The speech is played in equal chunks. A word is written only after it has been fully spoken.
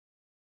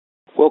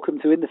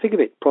Welcome to In the Thick of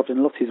It, Profit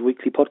and Losses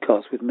weekly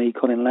podcast with me,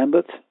 Colin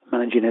Lambert,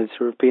 Managing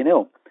Editor of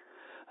P&L.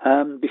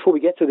 Before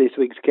we get to this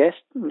week's guest,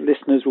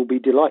 listeners will be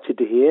delighted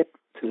to hear,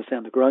 to the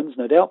sound of groans,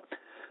 no doubt,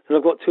 that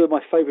I've got two of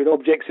my favourite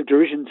objects of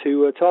derision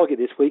to target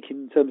this week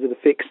in terms of the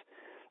fix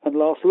and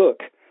last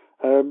look.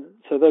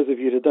 So those of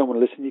you that don't want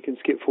to listen, you can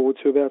skip forward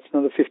to about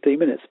another 15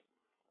 minutes.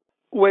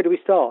 Where do we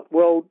start?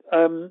 Well,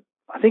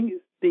 I think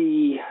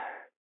the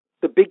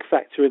big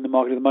factor in the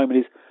market at the moment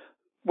is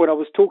when I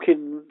was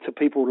talking to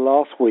people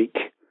last week,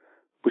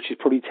 which is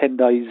probably 10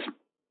 days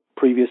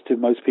previous to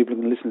most people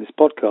who can listen to this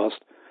podcast,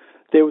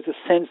 there was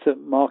a sense that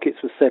markets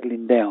were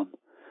settling down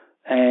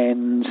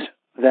and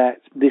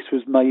that this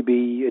was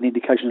maybe an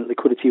indication that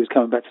liquidity was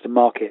coming back to the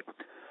market.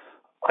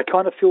 I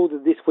kind of feel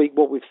that this week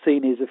what we've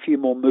seen is a few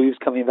more moves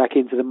coming back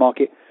into the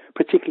market,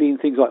 particularly in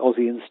things like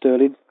Aussie and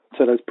sterling,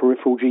 so those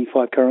peripheral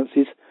G5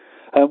 currencies.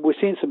 We're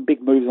seeing some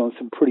big moves on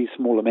some pretty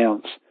small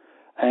amounts,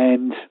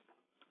 and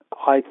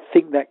I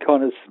think that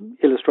kind of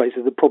illustrates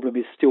that the problem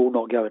is still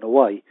not going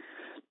away.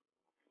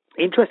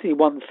 Interestingly,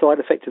 one side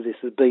effect of this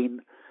has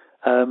been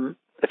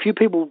a few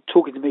people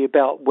talking to me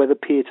about whether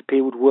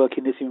peer-to-peer would work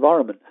in this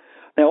environment.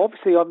 Now,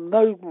 obviously, I'm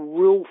no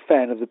real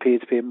fan of the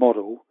peer-to-peer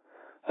model.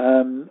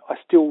 I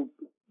still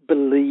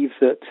believe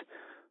that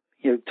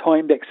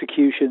timed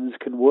executions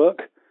can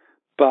work,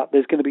 but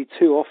there's going to be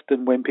too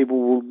often when people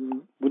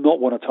will not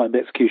want a timed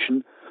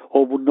execution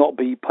or will not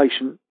be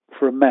patient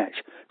for a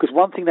match. Because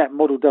one thing that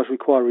model does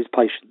require is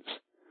patience.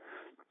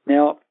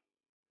 Now,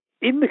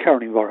 in the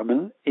current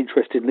environment,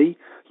 interestingly,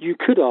 you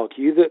could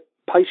argue that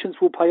patience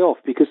will pay off,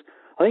 because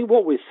I think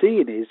what we're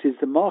seeing is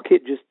the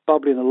market just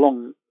bubbling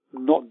along,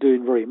 not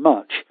doing very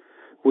much,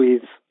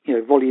 with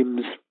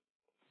volumes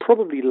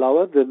probably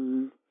lower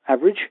than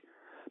average.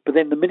 But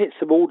then the minute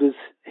some orders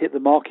hit the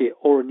market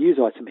or a news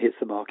item hits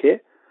the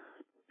market,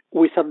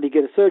 we suddenly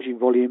get a surge in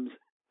volumes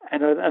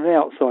and an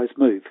outsized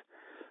move.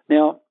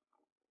 Now,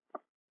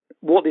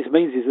 what this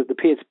means is that the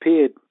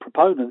peer-to-peer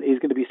proponent is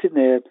going to be sitting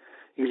there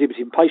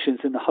exhibiting patience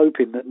and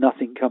hoping that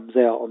nothing comes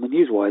out on the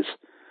newswires.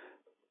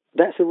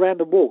 That's a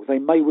random walk. They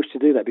may wish to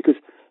do that because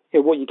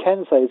what you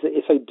can say is that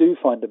if they do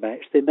find a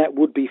match, then that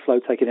would be flow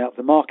taken out of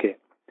the market.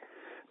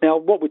 Now,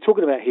 what we're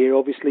talking about here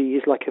obviously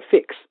is like a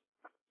fix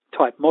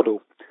type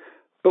model,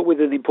 but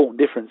with an important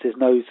difference. There's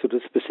no sort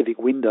of specific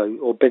window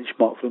or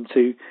benchmark for them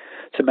to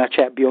match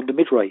out beyond the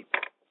mid-rate.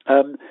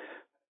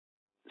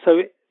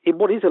 So in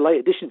what is a late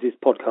edition to this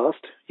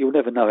podcast, you'll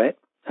never know it,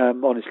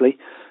 honestly,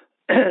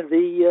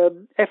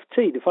 the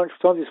FT, the Financial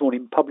Times this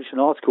morning, published an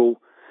article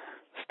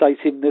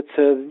stating that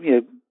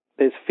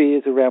there's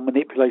fears around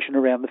manipulation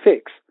around the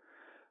fix.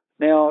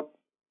 Now,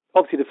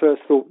 obviously the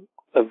first thought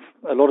of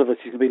a lot of us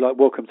is going to be like,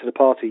 welcome to the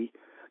party.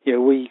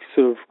 We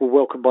sort of were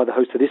welcomed by the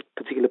host of this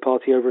particular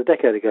party over a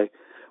decade ago.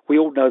 We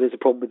all know there's a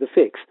problem with the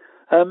fix.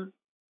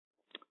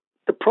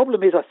 The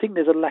problem is, I think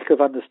there's a lack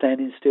of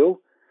understanding still.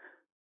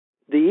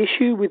 The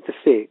issue with the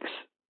fix,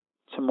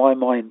 to my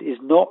mind, is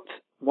not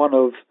one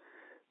of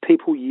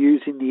people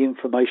using the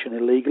information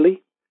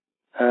illegally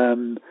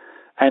and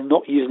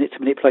not using it to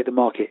manipulate the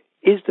market.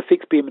 Is the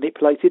fix being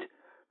manipulated?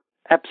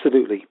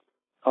 Absolutely.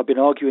 I've been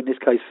arguing this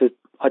case for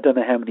I don't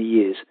know how many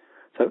years.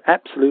 So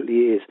absolutely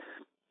it is.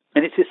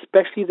 And it's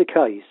especially the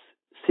case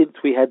since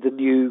we had the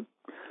new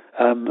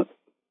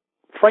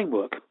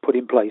framework put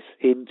in place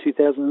in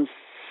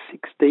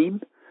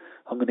 2016,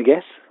 I'm going to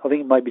guess. I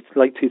think it might be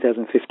late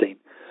 2015.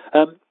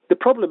 The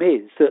problem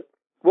is that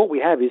what we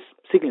have is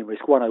signaling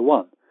risk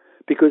 101,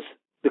 because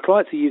the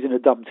clients are using a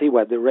dumb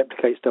TWAD that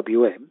replicates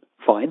WM,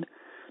 fine,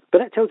 but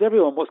that tells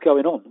everyone what's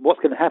going on, what's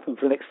going to happen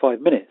for the next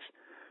 5 minutes.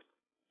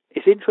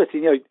 It's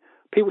interesting,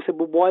 people said,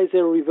 well, why is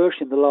there a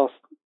reversion in the last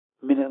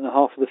minute and a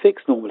half of the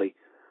fix normally?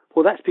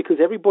 Well, that's because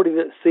everybody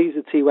that sees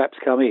the TWAPs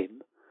come in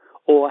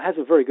or has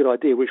a very good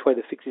idea which way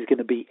the fix is going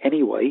to be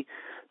anyway,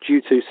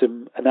 due to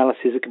some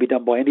analysis that can be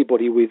done by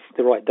anybody with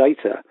the right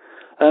data,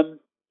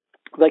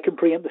 they can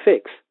preempt the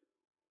fix.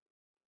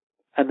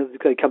 And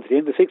they come to the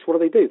end of the fix, what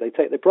do? They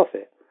take their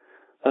profit.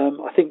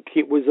 I think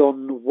it was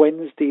on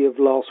Wednesday of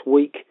last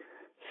week,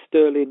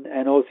 sterling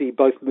and Aussie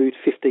both moved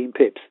 15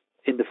 pips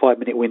in the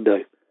 5-minute window.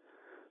 It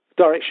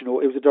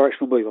was a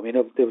directional move. I mean,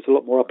 there was a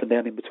lot more up and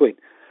down in between.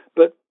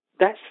 But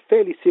that's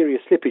fairly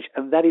serious slippage,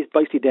 and that is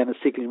basically down to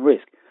signaling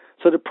risk.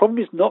 So the problem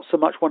is not so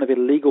much one of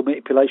illegal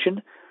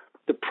manipulation.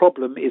 The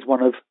problem is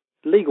one of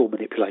legal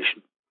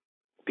manipulation,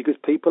 because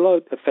people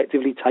are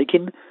effectively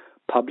taking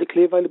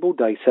publicly available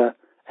data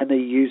and they're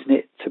using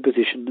it to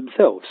position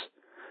themselves.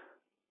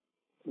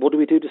 What do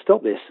we do to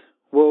stop this?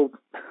 Well,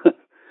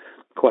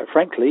 quite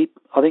frankly,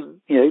 I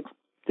think,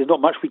 there's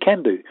not much we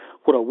can do.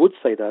 What I would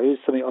say, though, is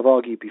something I've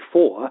argued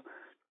before,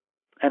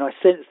 and I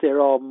sense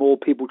there are more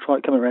people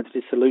coming around to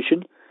this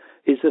solution,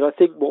 is that I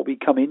think what we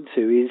come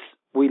into is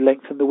we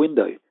lengthen the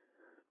window.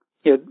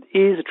 It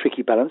is a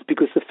tricky balance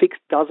because the fix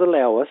does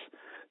allow us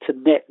to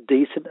net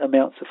decent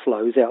amounts of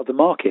flows out of the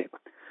market.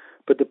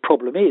 But the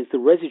problem is the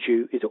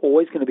residue is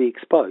always going to be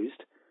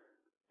exposed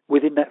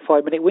within that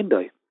 5-minute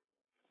window.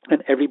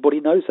 And everybody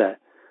knows that.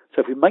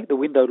 So if we make the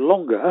window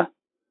longer,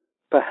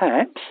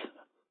 perhaps,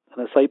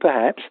 and I say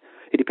perhaps,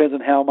 It depends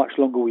on how much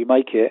longer we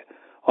make it.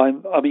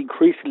 I'm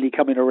increasingly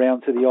coming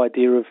around to the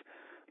idea of,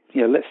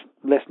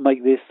 let's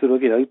make this sort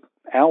of,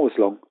 hours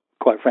long,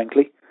 quite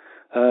frankly,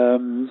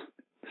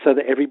 so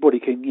that everybody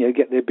can,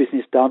 get their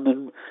business done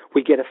and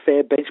we get a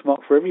fair benchmark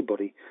for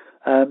everybody.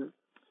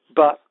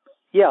 But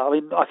yeah,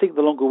 I think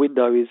the longer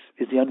window is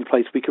the only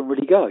place we can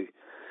really go.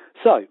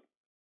 So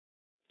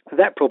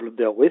that problem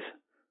dealt with,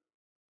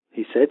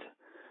 he said.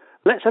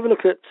 Let's have a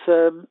look at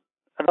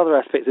another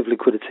aspect of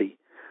liquidity.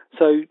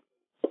 So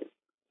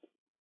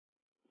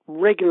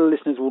regular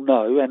listeners will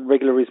know, and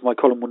regular readers of my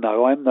column will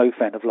know, I'm no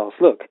fan of last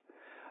look.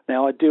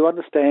 Now, I do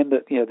understand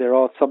that there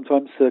are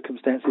sometimes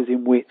circumstances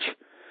in which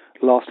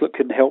last look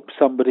can help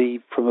somebody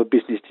from a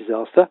business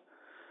disaster,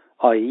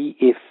 i.e.,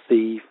 if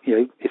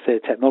their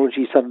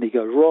technology suddenly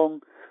goes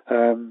wrong,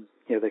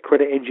 their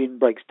credit engine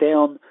breaks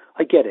down.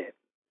 I get it.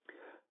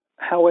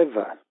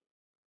 However,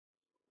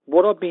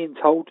 what I'm being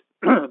told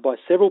by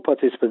several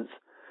participants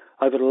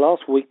over the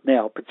last week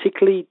now,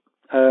 particularly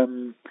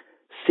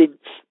since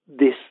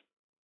this,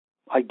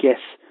 I guess,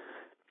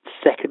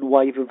 second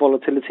wave of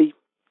volatility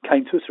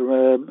came to us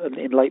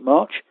in late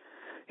March,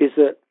 is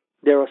that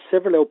there are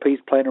several LPs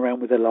playing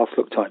around with their last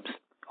look times,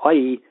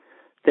 i.e.,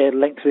 they're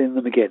lengthening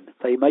them again.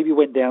 They maybe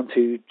went down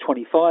to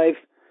 25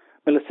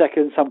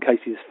 milliseconds, some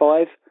cases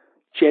 5.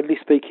 Generally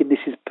speaking, this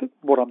is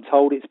what I'm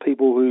told. It's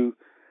people who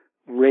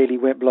rarely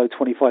went below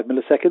 25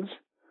 milliseconds.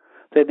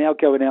 They're now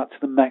going out to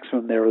the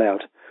maximum they're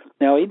allowed.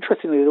 Now,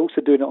 interestingly, they're also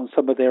doing it on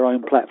some of their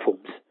own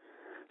platforms.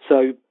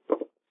 So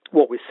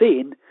what we're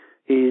seeing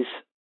is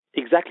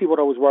exactly what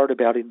I was worried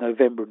about in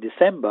November and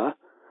December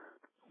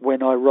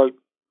when I wrote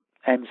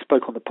and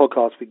spoke on the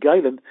podcast with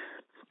Galen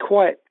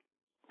quite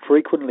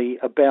frequently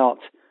about,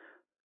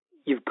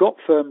 you've got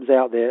firms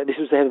out there, and this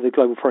was ahead of the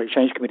Global Foreign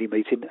Exchange Committee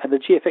meeting, and the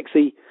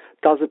GFXE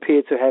does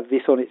appear to have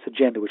this on its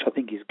agenda, which I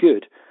think is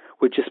good.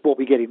 Which just what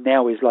we're getting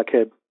now is like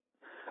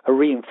a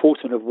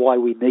reinforcement of why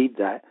we need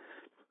that.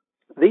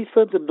 These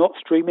firms are not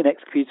streaming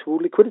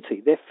executable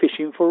liquidity. They're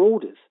fishing for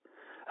orders.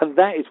 And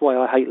that is why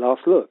I hate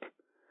last look,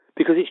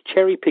 because it's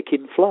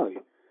cherry-picking flow.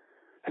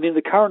 And in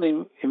the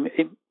current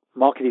in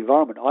market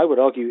environment, I would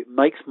argue it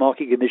makes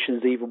market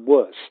conditions even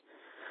worse.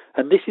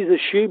 And this is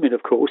assuming,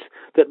 of course,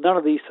 that none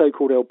of these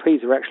so-called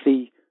LPs are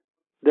actually,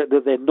 that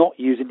they're not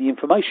using the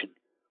information,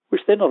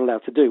 which they're not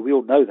allowed to do. We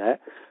all know that.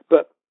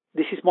 But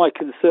this is my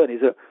concern, is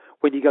that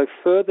when you go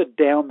further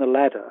down the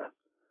ladder,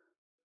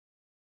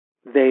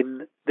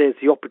 then there's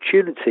the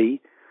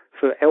opportunity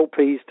for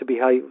LPs to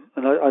behave,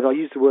 and I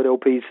use the word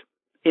LPs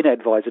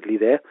inadvisedly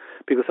there,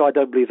 because I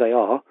don't believe they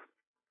are,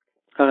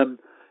 for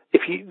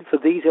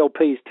these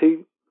LPs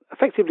to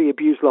effectively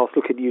abuse last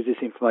look and use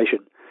this information.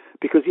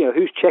 Because,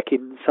 who's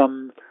checking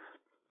some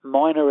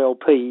minor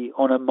LP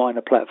on a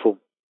minor platform?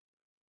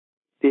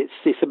 It's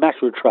a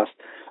matter of trust,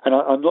 and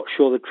I'm not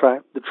sure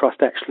the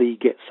trust actually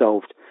gets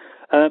solved.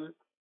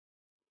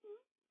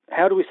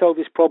 How do we solve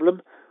this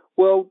problem?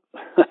 Well,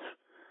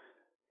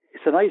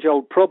 it's an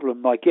age-old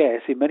problem, I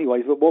guess, in many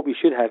ways, but what we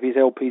should have is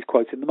LPs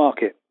quoting the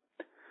market.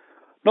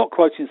 Not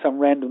quoting some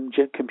random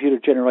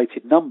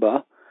computer-generated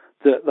number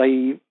that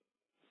they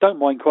don't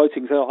mind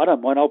quoting. So I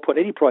don't mind, I'll put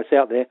any price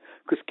out there,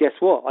 because guess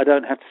what? I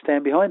don't have to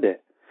stand behind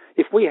it.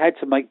 If we had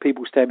to make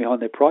people stand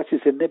behind their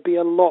prices, then they'd be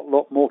a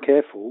lot more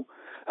careful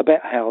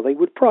about how they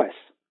would price.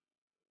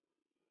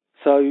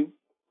 So,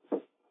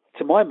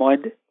 to my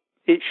mind,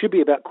 it should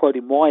be about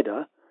quoting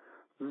wider,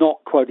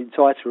 not quoting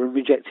tighter and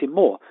rejecting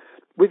more.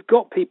 We've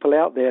got people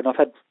out there, and I've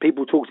had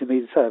people talk to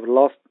me, say, over the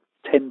last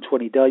 10,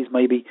 20 days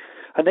maybe,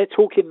 and they're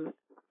talking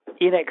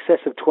in excess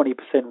of 20%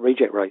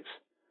 reject rates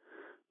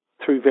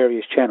through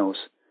various channels.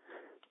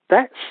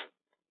 That's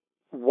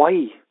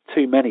way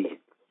too many,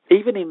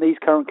 even in these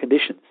current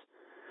conditions.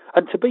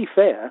 And to be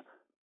fair,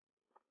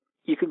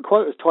 you can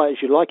quote as tight as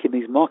you like in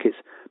these markets,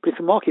 but if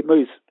the market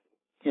moves,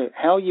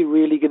 how are you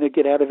really going to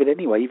get out of it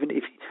anyway? Even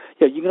if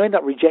you can end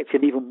up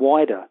rejecting even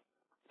wider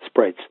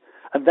spreads,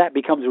 and that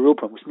becomes a real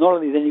problem. It's not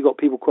only then you've got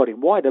people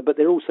quoting wider, but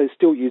they're also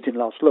still using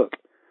last look.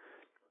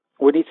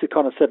 We need to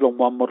kind of settle on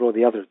one model or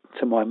the other,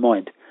 to my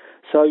mind.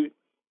 So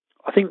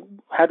I think,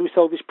 how do we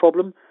solve this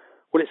problem?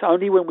 Well, it's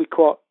only when we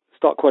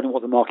start quoting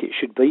what the market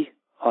should be,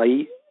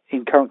 i.e.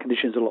 in current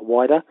conditions a lot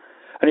wider,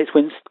 and it's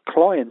when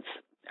clients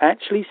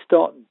actually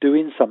start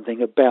doing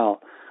something about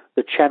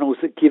the channels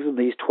that give them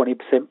these 20%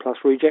 plus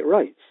reject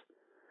rates.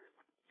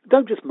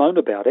 Don't just moan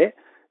about it.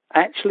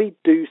 Actually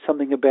do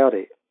something about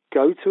it.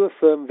 Go to a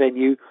firm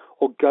venue,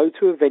 or go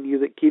to a venue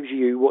that gives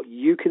you what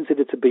you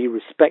consider to be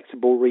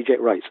respectable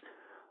reject rates.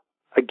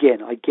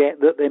 Again, I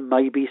get that there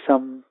may be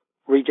some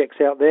rejects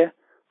out there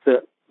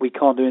that we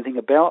can't do anything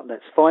about, and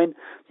that's fine.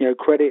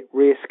 Credit,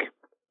 risk,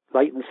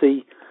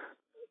 latency,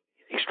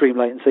 extreme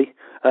latency,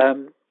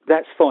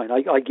 that's fine.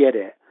 I get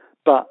it.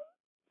 But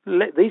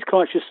let these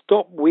clients just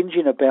stop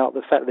whinging about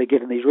the fact they're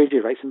getting these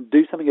reject rates and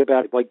do something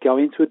about it by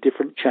going to a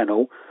different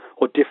channel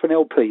or different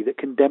LP that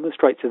can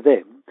demonstrate to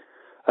them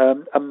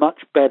a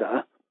much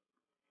better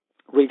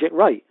reject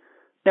rate.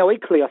 Now,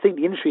 equally, I think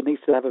the industry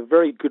needs to have a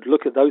very good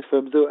look at those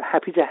firms that are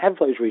happy to have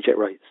those reject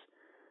rates.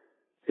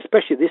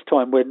 especially at this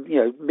time when,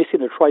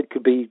 missing a trade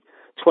could be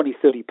 20,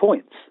 30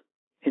 points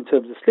in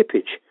terms of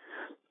slippage.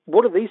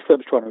 What are these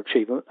firms trying to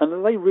achieve, and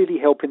are they really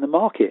helping the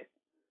market?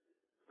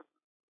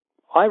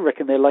 I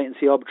reckon they're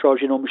latency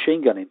arbitraging or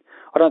machine gunning.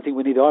 I don't think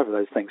we need either of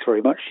those things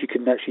very much. You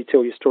can actually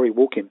tell your story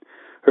walking,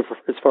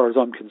 as far as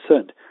I'm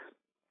concerned.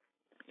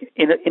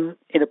 In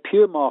a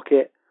pure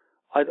market,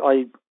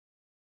 I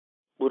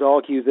would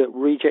argue that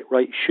reject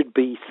rate should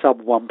be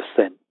sub 1%.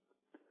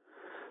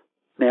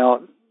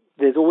 Now,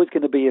 there's always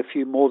going to be a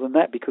few more than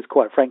that because,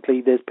 quite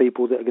frankly, there's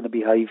people that are going to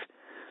behave,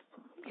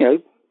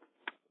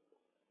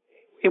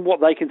 in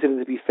what they consider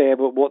to be fair,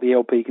 but what the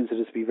LP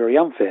considers to be very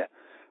unfair.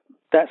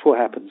 That's what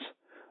happens.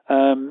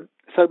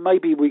 So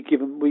maybe we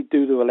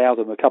do allow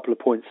them a couple of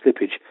points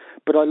slippage.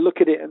 But I look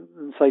at it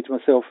and say to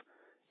myself,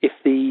 if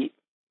the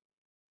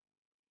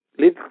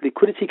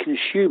liquidity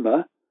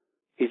consumer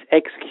is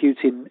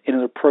executing in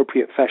an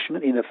appropriate fashion,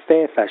 in a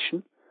fair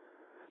fashion,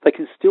 they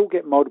can still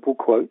get multiple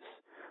quotes,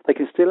 they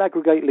can still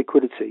aggregate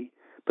liquidity,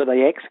 but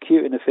they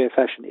execute in a fair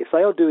fashion. If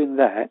they are doing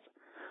that,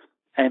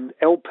 and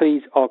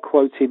LPs are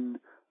quoting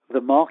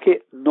the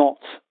market, not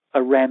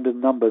a random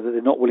number that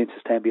they're not willing to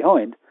stand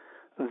behind,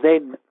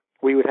 then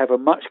we would have a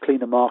much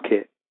cleaner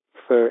market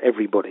for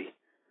everybody.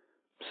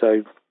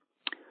 So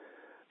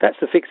that's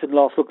the fix and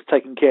last look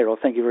taken care of.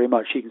 Thank you very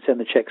much. You can send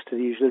the checks to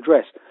the usual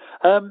address.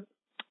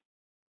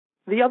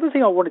 The other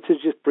thing I wanted to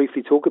just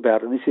briefly talk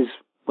about, and this is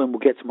when we'll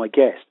get to my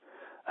guest,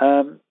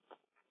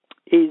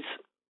 is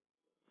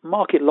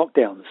market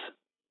lockdowns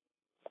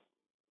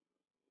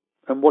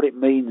and what it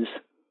means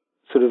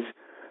sort of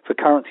for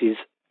currencies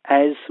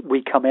as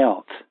we come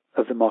out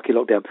of the market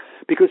lockdown.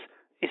 Because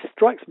it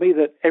strikes me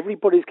that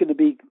everybody's going to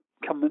be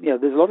coming,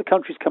 there's a lot of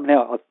countries coming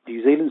out.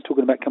 New Zealand's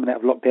talking about coming out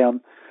of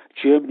lockdown.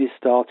 Germany's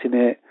starting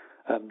it.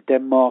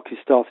 Denmark is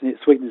starting it.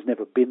 Sweden's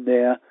never been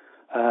there.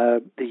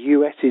 The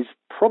US is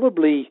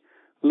probably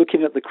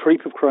looking at the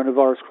creep of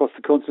coronavirus across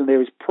the continent.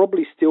 There is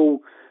probably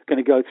still going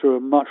to go through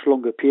a much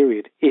longer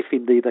period, if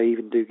indeed they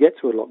even do get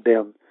to a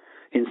lockdown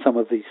in some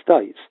of these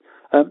states.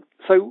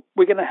 So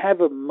we're going to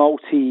have a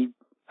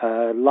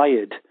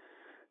multi-layered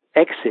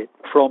exit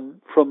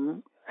from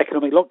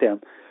economic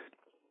lockdown.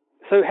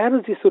 So how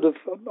does this sort of,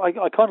 I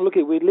kind of look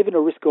at it, we live in a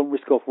risk-on,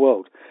 risk-off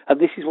world, and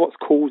this is what's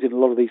causing a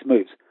lot of these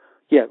moves.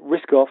 Yeah,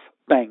 risk-off,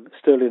 bang,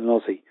 sterling and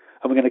Aussie,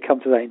 and we're going to come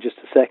to that in just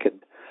a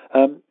second.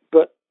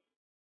 But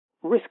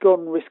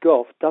risk-on,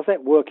 risk-off, does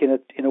that work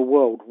in a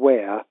world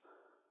where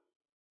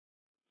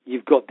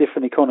you've got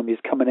different economies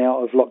coming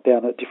out of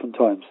lockdown at different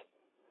times?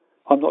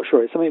 I'm not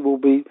sure. It's something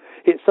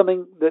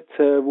that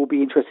will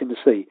be interesting to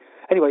see.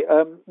 Anyway,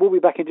 we'll be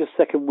back in just a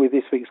second with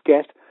this week's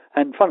guest.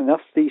 And fun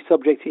enough, the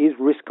subject is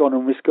risk on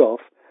and risk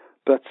off,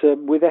 but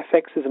with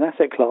FX as an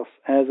asset class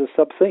as a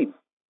sub-theme.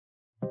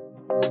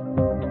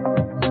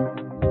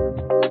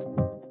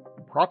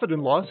 Profit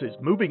and Loss is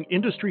moving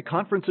industry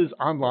conferences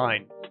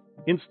online.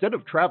 Instead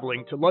of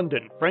traveling to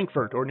London,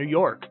 Frankfurt, or New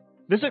York,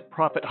 visit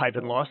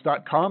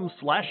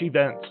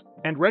profit-loss.com/events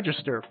and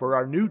register for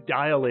our new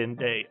Dial-In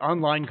Day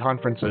online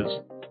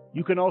conferences.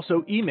 You can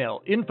also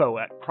email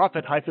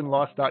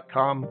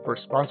info@profit-loss.com for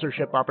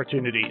sponsorship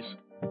opportunities.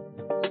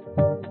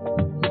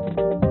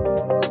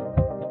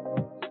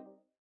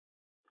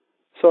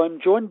 So I'm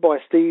joined by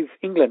Steve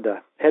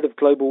Englander, Head of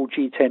Global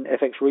G10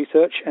 FX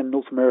Research and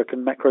North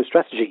American Macro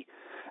Strategy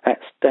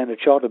at Standard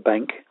Chartered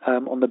Bank,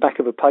 on the back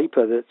of a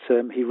paper that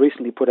he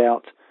recently put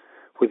out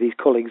with his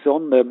colleagues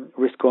on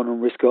risk on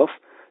and risk off.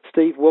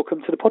 Steve,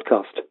 welcome to the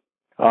podcast.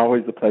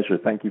 Always a pleasure.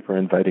 Thank you for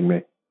inviting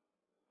me.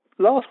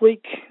 Last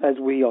week, as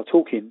we are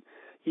talking,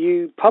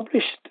 you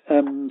published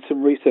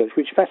some research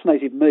which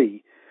fascinated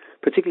me,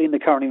 particularly in the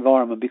current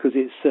environment, because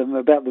it's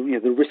about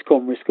the risk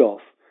on, risk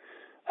off,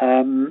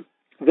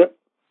 that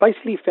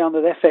basically found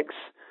that FX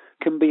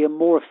can be a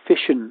more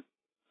efficient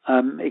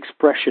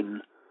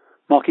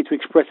market to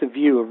express a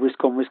view of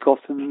risk on, risk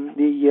off than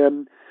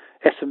the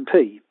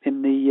S&P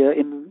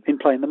in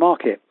playing the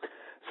market.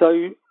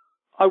 So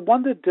I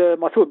wondered, I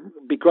thought it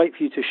would be great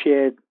for you to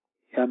share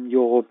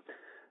your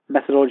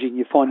methodology and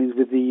your findings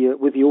with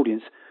the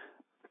audience.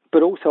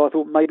 But also, I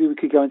thought maybe we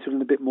could go into a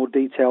little bit more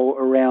detail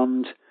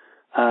around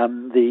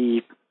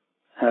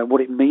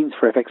what it means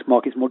for FX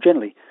markets more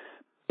generally.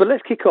 But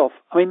let's kick off.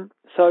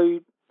 So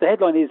the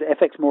headline is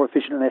FX more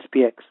efficient than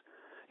SPX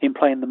in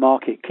playing the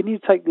market. Can you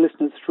take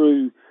listeners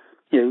through,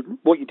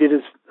 what you did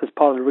as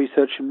part of the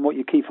research and what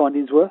your key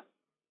findings were?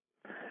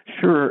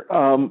 Sure.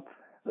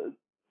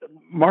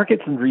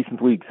 Markets in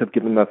recent weeks have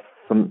given us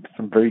some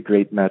very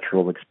great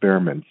natural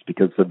experiments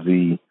because of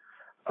the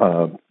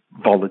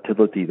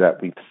volatility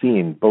that we've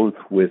seen, both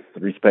with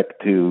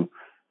respect to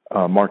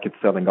markets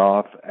selling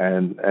off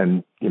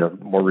and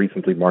more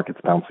recently markets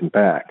bouncing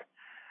back.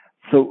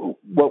 So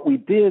what we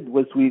did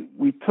was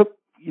we took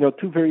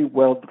two very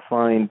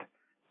well-defined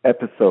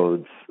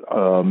episodes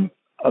of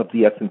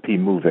the S&P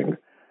moving,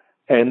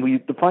 and we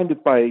defined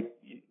it by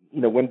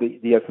when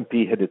the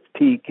S&P hit its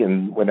peak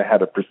and when it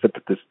had a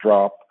precipitous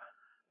drop,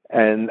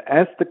 and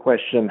asked the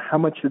question, how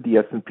much did the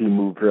S&P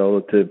move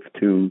relative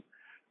to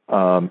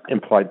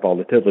implied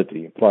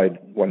volatility, implied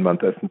 1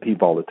 month S&P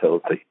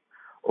volatility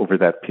over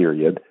that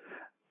period.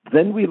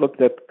 Then we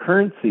looked at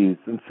currencies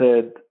and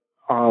said,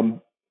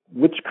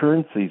 which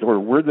currencies, or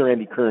were there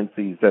any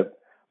currencies that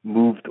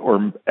moved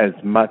or as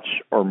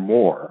much or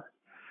more?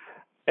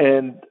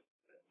 And,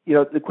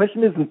 the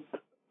question isn't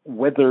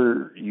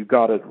whether you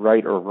got it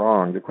right or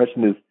wrong. The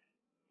question is,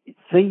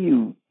 say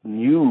you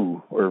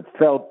knew or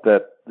felt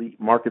that the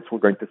markets were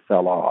going to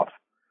sell off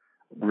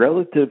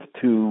relative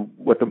to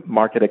what the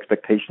market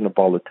expectation of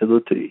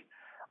volatility,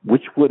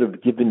 which would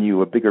have given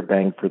you a bigger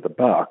bang for the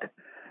buck.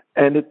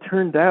 And it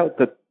turned out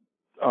that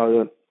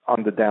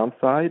on the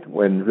downside,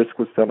 when risk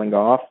was selling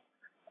off,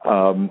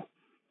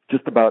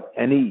 just about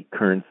any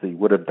currency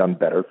would have done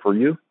better for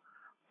you.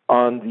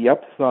 On the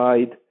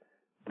upside,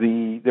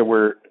 there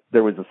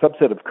was a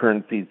subset of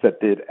currencies that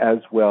did as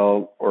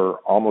well or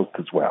almost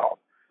as well.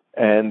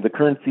 And the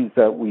currencies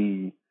that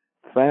we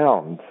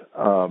found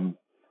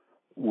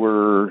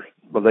were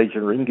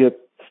Malaysian ringgit,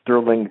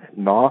 sterling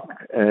NOK,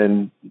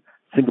 and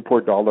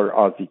Singapore dollar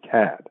Aussie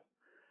CAD.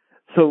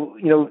 So,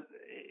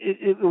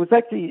 it was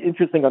actually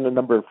interesting on a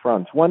number of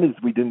fronts. One is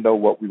we didn't know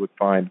what we would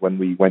find when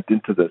we went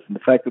into this, and the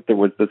fact that there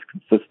was this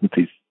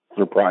consistency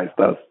surprised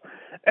us.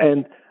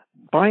 And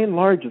by and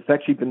large, it's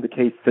actually been the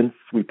case since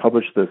we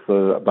published this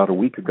about a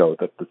week ago,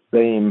 that the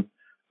same,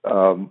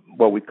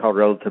 what we call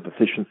relative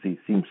efficiency,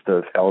 seems to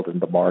have held in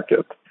the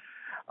market.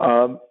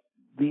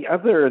 The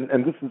other,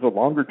 and this is a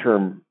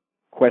longer-term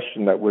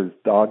question that was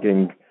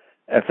dogging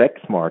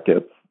FX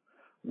markets,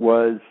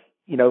 was,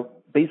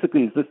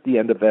 basically, is this the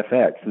end of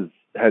FX?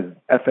 Has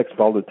FX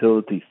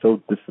volatility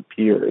so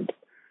disappeared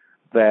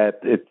that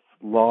it's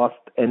lost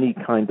any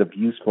kind of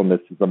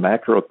usefulness as a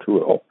macro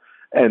tool?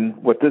 And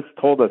what this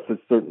told us is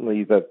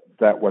certainly that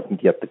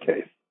wasn't yet the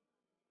case,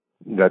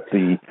 that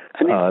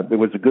there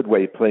was a good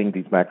way of playing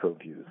these macro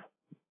views.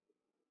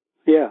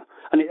 Yeah,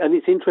 and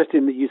it's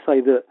interesting that you say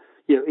that,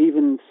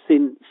 even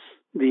since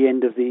the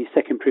end of the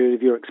second period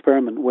of your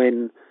experiment,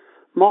 when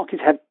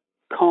markets have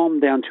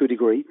calmed down to a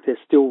degree, there's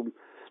still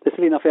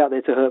enough out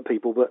there to hurt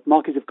people, but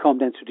markets have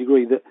calmed down to a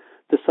degree that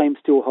the same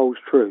still holds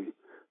true.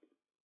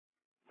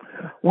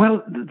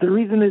 Well, the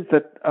reason is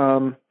that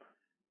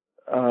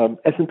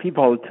S&P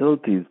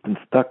volatility has been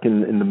stuck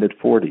in the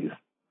mid-40s,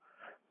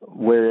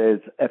 whereas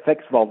FX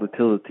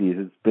volatility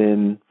has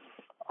been,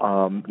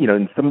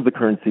 in some of the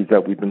currencies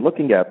that we've been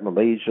looking at,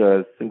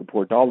 Malaysia,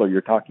 Singapore dollar,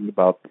 you're talking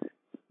about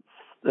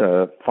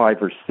 5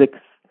 or 6.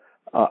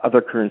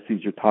 Other currencies,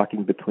 you're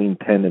talking between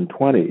 10 and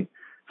 20.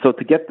 So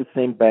to get the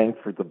same bang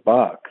for the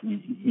buck,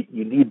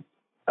 you need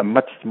a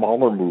much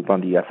smaller move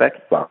on the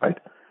FX side.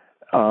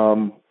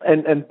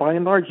 And by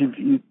and large,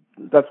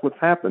 that's what's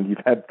happened.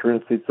 You've had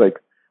currencies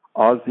like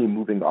Aussie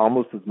moving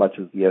almost as much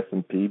as the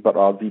S&P, but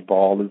Aussie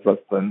vol is less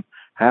than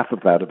half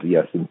of that of the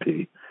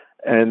S&P.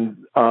 And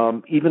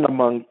even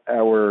among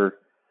our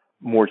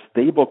more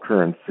stable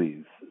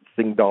currencies,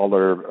 Sing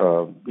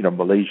dollar,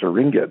 Malaysia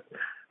ringgit,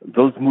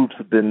 those moves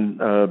have been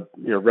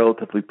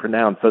relatively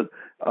pronounced. So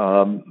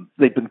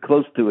they've been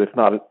close to, if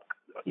not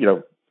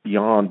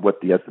beyond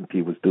what the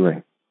S&P was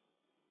doing.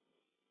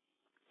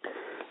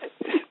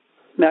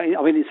 Now,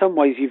 I mean, in some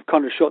ways, you've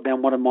kind of shot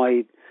down one of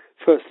my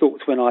first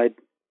thoughts when I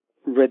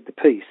read the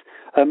piece,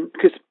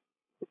 because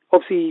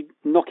obviously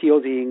Noki,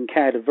 Aussie, and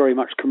CAD are very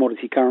much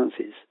commodity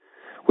currencies.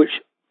 Which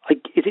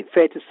is it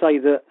fair to say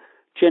that,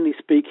 generally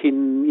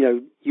speaking,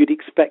 you'd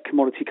expect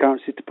commodity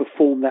currencies to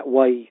perform that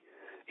way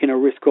in a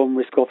risk-on,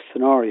 risk-off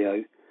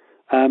scenario?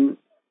 And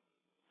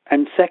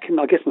second,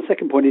 I guess my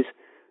second point is,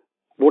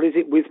 what is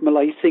it with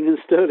Malay, Sing, and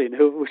sterling,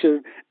 which are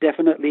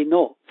definitely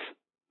not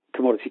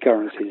commodity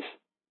currencies?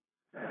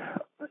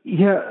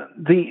 Yeah,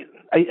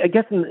 I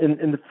guess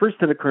in the first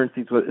set of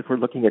currencies, if we're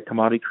looking at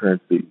commodity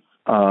currencies,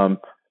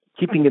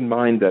 keeping in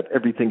mind that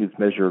everything is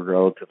measured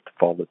relative to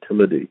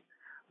volatility,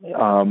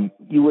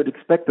 you would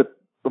expect that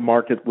the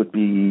market would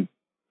be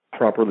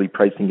properly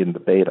pricing in the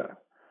beta.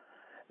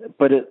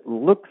 But it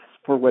looks,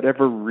 for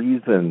whatever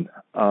reason,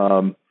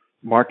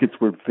 markets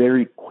were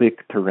very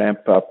quick to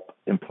ramp up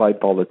implied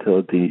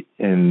volatility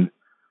in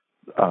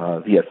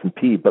the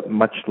S&P, but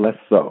much less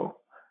so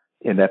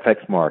in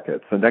FX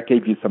markets. And that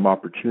gave you some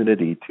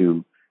opportunity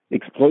to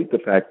exploit the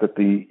fact that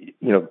the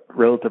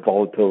relative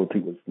volatility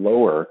was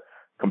lower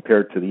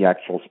compared to the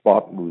actual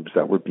spot moves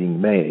that were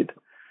being made.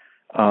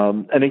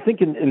 And I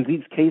think in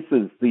these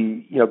cases,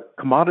 the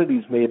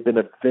commodities may have been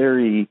a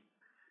very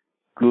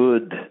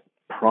good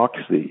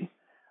proxy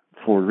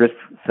for risk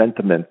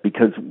sentiment,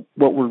 because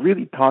what we're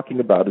really talking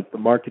about is the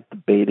market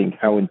debating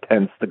how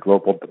intense the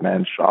global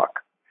demand shock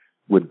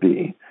would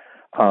be,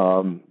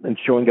 and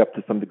showing up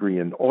to some degree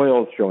in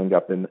oil, showing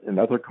up in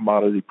other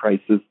commodity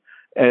prices.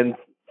 And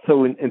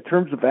so in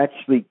terms of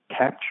actually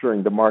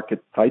capturing the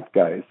market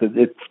zeitgeist,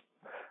 it's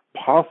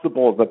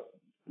possible that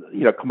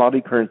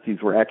commodity currencies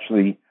were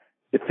actually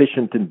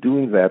efficient in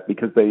doing that,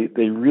 because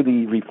they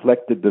really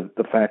reflected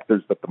the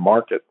factors that the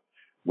market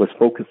was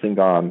focusing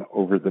on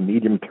over the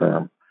medium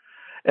term.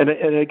 And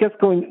I guess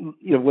when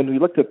we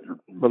looked at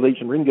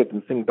Malaysian ringgit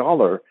and Sing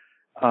dollar,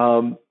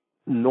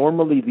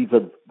 normally these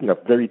are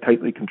very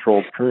tightly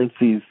controlled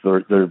currencies,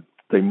 or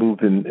they move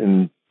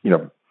in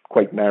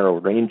quite narrow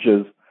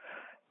ranges.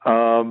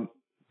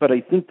 But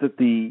I think that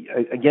the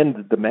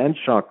demand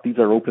shock, these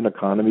are open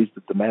economies,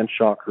 the demand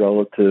shock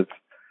relative,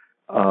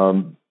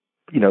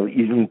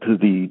 even to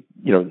the,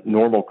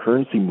 normal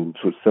currency moves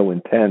was so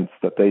intense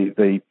that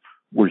they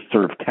were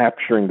sort of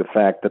capturing the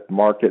fact that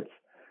markets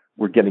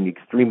were getting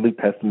extremely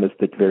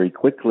pessimistic very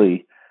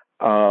quickly.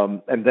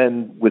 And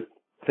then with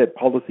Fed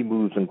policy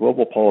moves and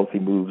global policy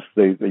moves,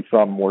 they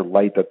saw more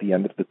light at the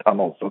end of the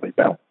tunnel, so they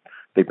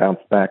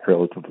bounced back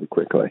relatively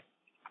quickly.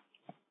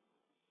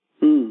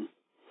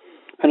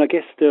 And I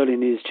guess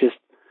sterling is just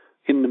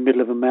in the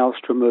middle of a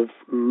maelstrom of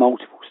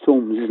multiple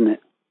storms, isn't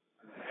it?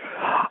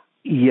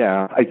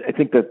 Yeah, I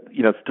think that,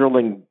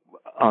 sterling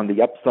on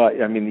the upside,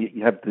 I mean,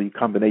 you have the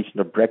combination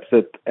of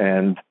Brexit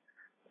and,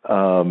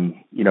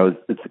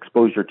 its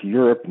exposure to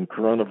Europe and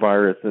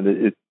coronavirus, and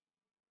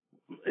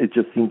it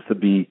just seems to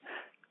be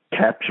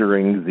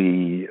capturing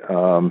the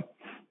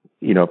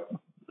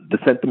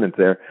sentiment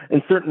there.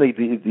 And certainly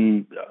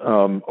the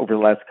over the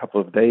last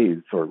couple of days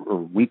or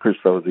week or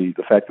so, the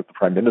fact that the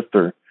Prime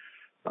Minister,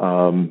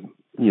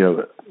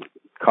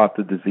 caught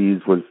the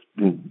disease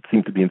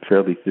seemed to be in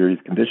fairly serious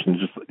condition,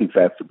 just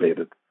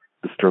exacerbated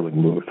the sterling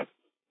move.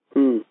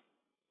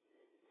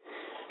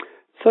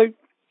 So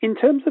in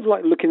terms of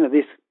looking at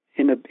this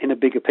in a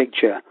bigger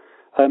picture,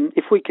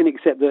 if we can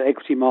accept that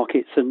equity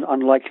markets are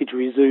unlikely to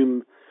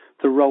resume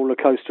the roller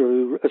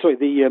coaster,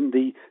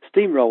 the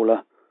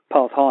steamroller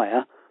path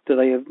higher that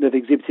they've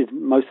exhibited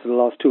most of the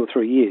last 2 or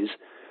 3 years,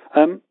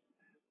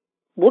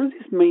 what does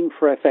this mean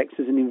for FX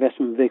as an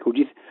investment vehicle?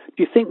 Do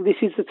you think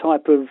this is the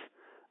type of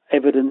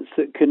evidence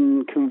that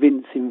can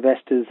convince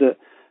investors that,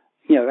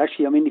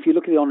 actually, I mean, if you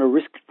look at it on a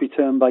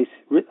risk-return basis,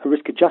 a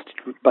risk-adjusted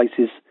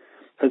basis,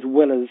 as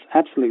well as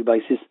absolute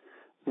basis,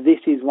 this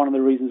is one of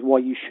the reasons why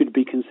you should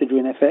be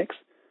considering FX?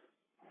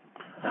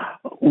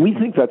 We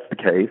think that's the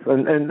case,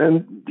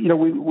 and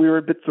we were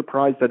a bit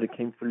surprised that it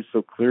came through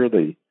so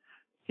clearly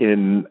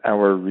in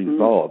our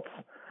results.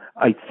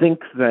 I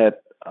think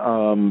that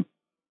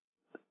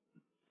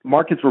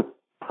markets were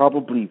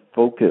probably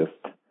focused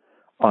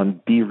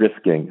on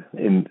de-risking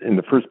in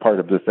the first part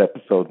of this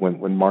episode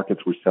when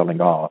markets were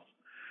selling off.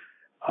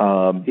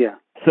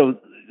 So,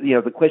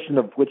 the question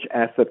of which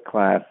asset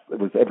class, it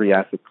was every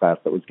asset class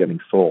that was getting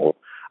sold.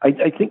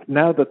 I think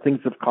now that things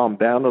have calmed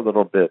down a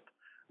little bit,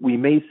 we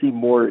may see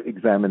more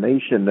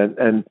examination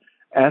and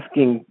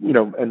asking,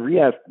 and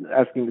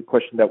asking the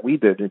question that we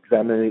did,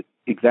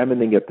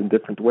 examining it in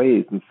different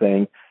ways and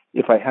saying,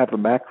 if I have a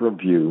macro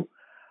view,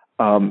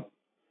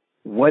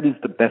 what is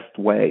the best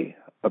way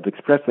of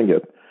expressing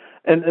it?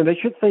 And I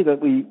should say that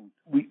we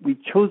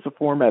chose a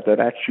format that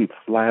actually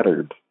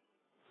flattered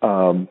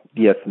the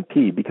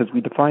S&P, because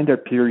we defined our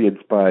periods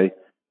by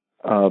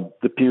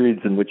the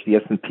periods in which the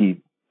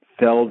S&P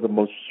fell the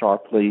most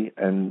sharply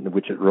and in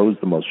which it rose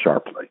the most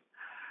sharply.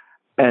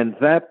 And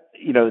that,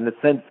 in a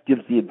sense,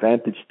 gives the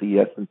advantage to the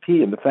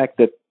S&P. And the fact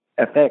that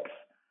FX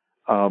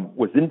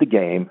was in the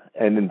game,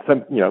 and in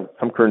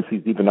some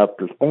currencies even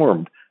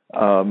outperformed,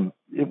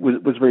 it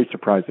was very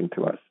surprising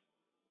to us.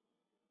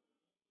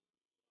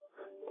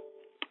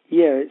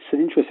 Yeah, it's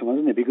an interesting one,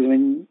 isn't it? Because, I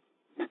mean,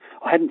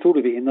 I hadn't thought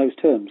of it in those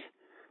terms.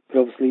 But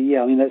obviously,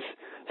 that's...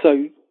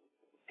 So,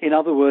 in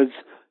other words,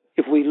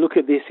 if we look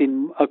at this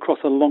across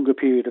a longer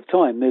period of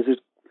time, there's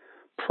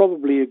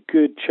probably a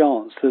good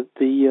chance that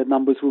the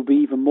numbers will be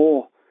even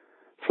more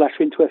flash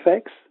into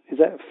FX. Is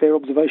that a fair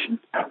observation?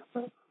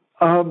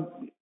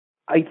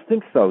 I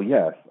think so,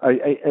 yes.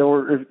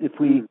 Or if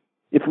we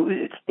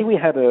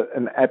had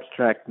an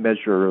abstract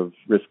measure of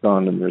risk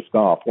on and risk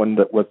off, one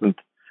that wasn't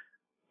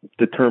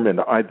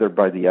determined either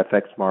by the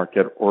FX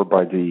market or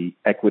by the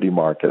equity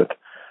market,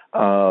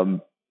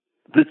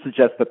 this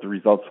suggests that the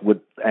results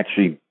would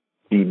actually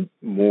be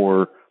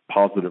more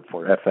positive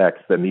for FX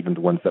than even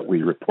the ones that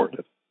we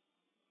reported.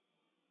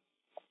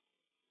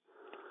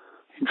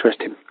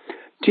 Interesting.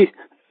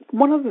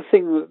 One other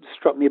thing that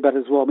struck me about it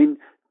as well, I mean,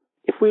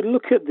 if we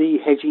look at the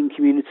hedging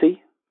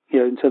community,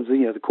 in terms of,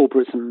 the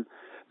corporates and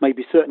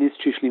maybe certain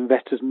institutional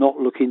investors not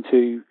looking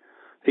to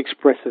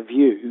express a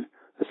view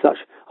as such,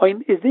 I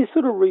mean, is this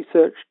sort of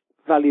research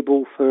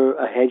valuable for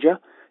a hedger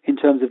in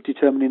terms of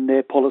determining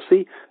their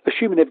policy,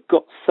 assuming they've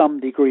got some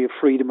degree of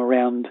freedom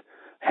around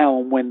how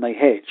and when they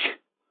hedge,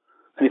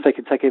 and if they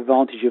can take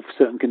advantage of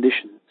certain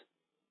conditions?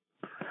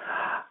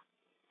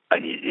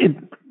 It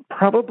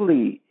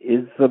probably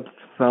is of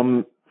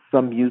some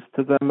use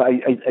to them.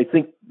 I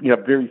think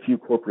very few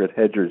corporate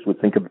hedgers would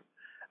think of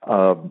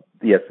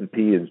the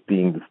S&P as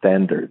being the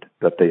standard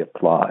that they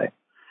apply.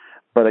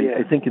 But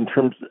I think in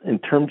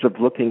terms of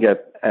looking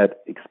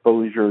at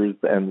exposures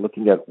and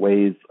looking at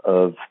ways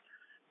of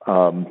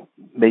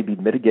maybe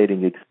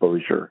mitigating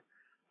exposure,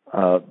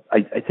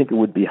 I think it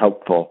would be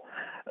helpful.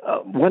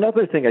 One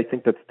other thing I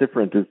think that's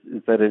different is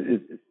that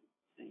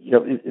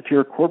if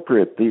you're a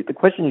corporate, the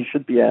question you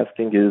should be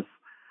asking is,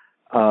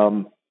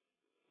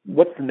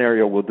 what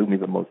scenario will do me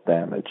the most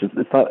damage?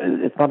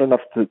 It's not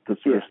enough to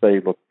sort of say,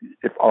 look,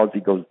 if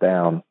Aussie goes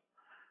down,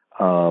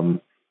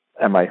 am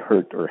I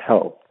hurt or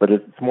helped? But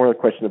it's more a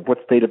question of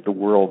what state of the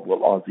world will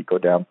Aussie go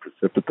down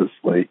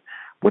precipitously?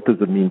 What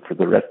does it mean for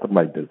the rest of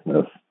my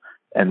business?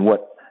 And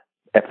what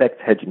FX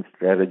hedging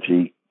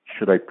strategy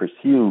should I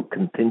pursue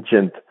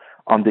contingent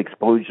on the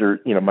exposure,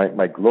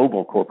 my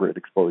global corporate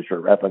exposure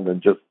rather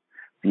than just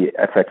the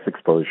FX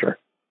exposure?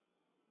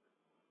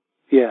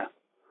 Yeah.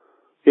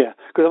 Yeah,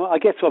 because I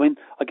guess what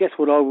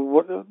I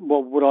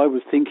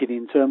was thinking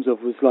in terms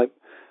of was like,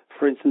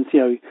 for instance,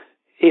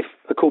 if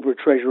a corporate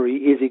treasury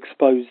is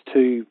exposed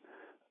to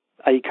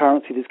a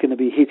currency that's going to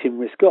be hitting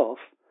risk off,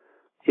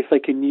 if they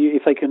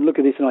can look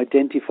at this and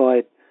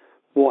identify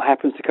what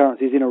happens to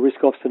currencies in a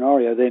risk off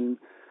scenario, then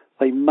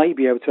they may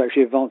be able to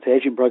actually advance the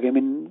hedging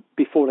program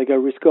before they go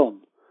risk on.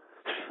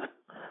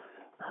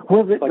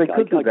 Well, they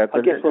could do that.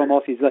 I guess what I'm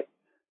asking is like,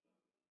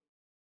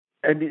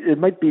 and it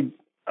might be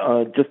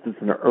just as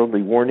an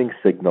early warning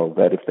signal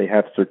that if they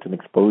have certain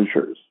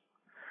exposures,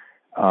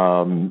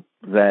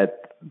 that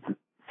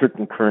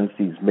certain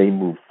currencies may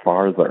move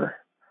farther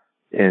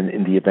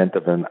in the event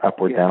of an up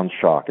or down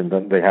shock, and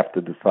then they have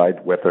to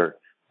decide whether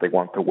they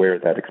want to wear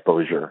that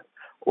exposure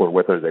or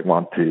whether they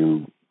want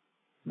to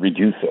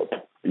reduce it,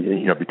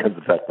 because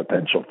of that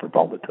potential for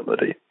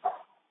volatility.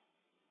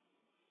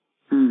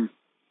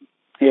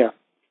 Yeah,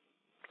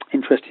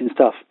 interesting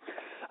stuff.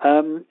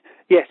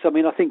 Yes,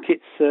 I think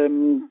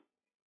it's.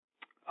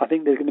 I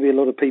think there's going to be a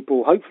lot of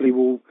people. Hopefully,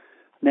 will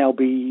now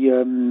be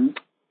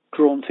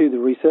drawn to the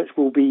research.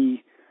 We'll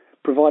be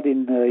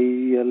providing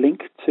a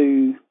link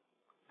to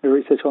the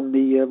research on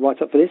the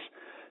write-up for this.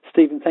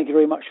 Stephen, thank you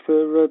very much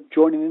for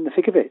joining in the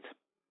thick of it.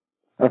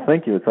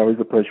 Thank you. It's always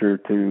a pleasure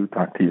to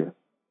talk to you.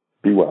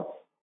 Be well.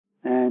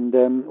 And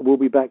we'll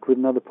be back with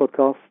another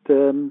podcast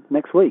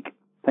next week.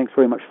 Thanks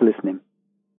very much for listening.